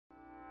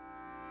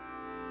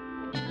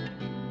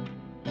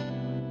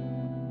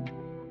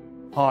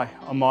Hi,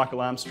 I'm Michael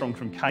Armstrong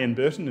from Kay &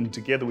 Burton, and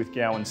together with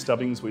Gowan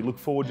Stubbings we look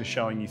forward to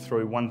showing you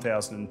through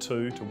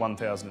 1002 to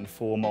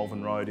 1004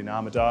 Malvern Road in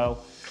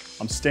Armadale.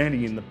 I'm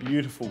standing in the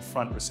beautiful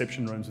front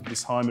reception rooms of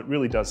this home. It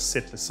really does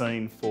set the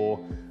scene for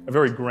a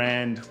very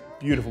grand,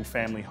 beautiful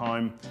family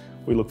home.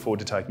 We look forward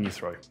to taking you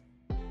through.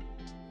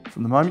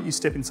 From the moment you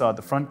step inside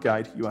the front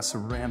gate, you are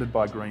surrounded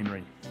by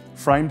greenery.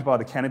 Framed by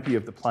the canopy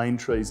of the plane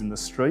trees in the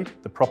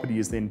street, the property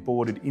is then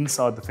bordered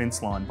inside the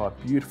fence line by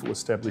beautiful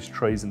established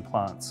trees and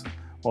plants,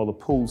 while the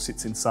pool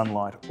sits in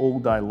sunlight all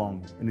day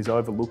long and is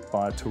overlooked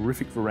by a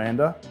terrific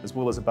veranda as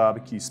well as a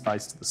barbecue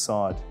space to the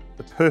side.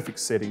 The perfect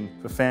setting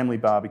for family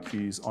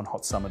barbecues on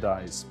hot summer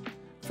days.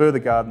 Further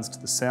gardens to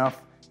the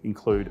south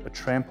include a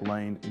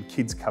trampoline and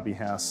kids' cubby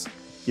house,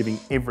 giving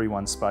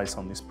everyone space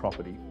on this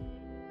property.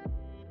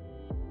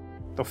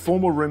 The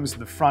formal rooms at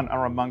the front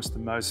are amongst the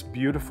most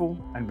beautiful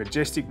and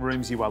majestic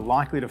rooms you are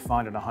likely to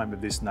find in a home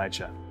of this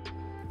nature.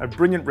 A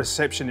brilliant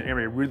reception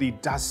area really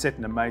does set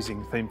an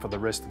amazing theme for the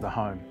rest of the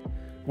home,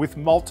 with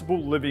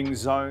multiple living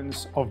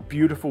zones of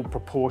beautiful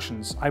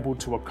proportions able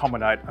to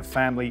accommodate a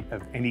family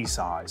of any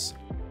size.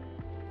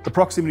 The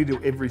proximity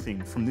to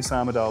everything from this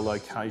Armadale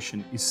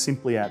location is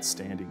simply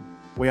outstanding.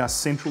 We are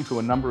central to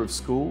a number of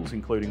schools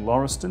including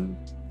Lauriston,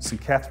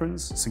 St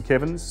Catherine's, St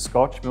Kevin's,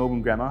 Scotch,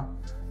 Melbourne Grammar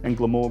and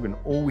Glamorgan,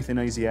 all within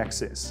easy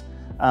access.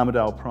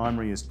 Armadale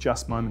Primary is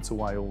just moments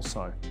away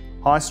also.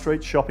 High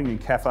street shopping and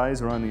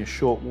cafes are only a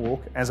short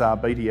walk, as are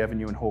Beatty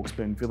Avenue and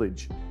Hawkesburn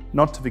Village.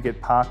 Not to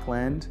forget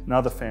parkland and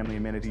other family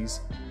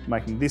amenities,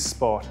 making this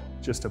spot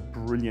just a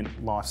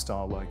brilliant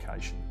lifestyle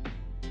location.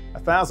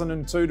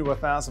 1002 to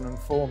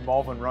 1004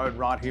 Malvern Road,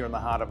 right here in the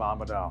heart of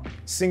Armadale.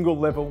 Single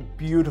level,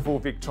 beautiful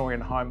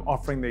Victorian home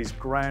offering these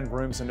grand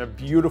rooms and a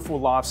beautiful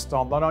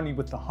lifestyle, not only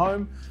with the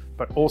home,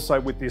 but also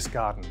with this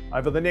garden.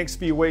 Over the next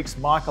few weeks,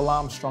 Michael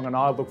Armstrong and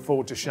I look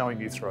forward to showing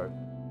you through.